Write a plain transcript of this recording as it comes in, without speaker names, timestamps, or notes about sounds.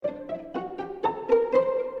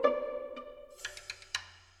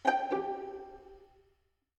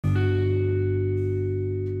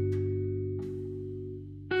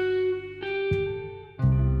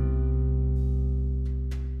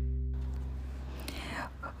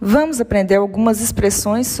Vamos aprender algumas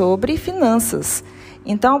expressões sobre finanças.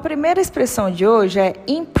 Então, a primeira expressão de hoje é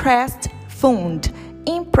impressed fund.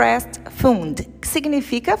 Impressed fund, que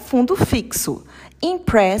significa fundo fixo.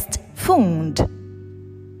 Impressed fund.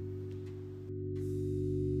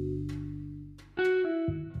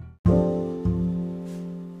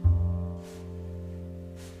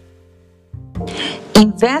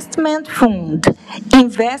 Investment fund.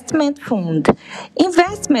 Investment fund.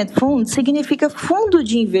 Investment fund significa fundo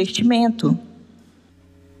de investimento.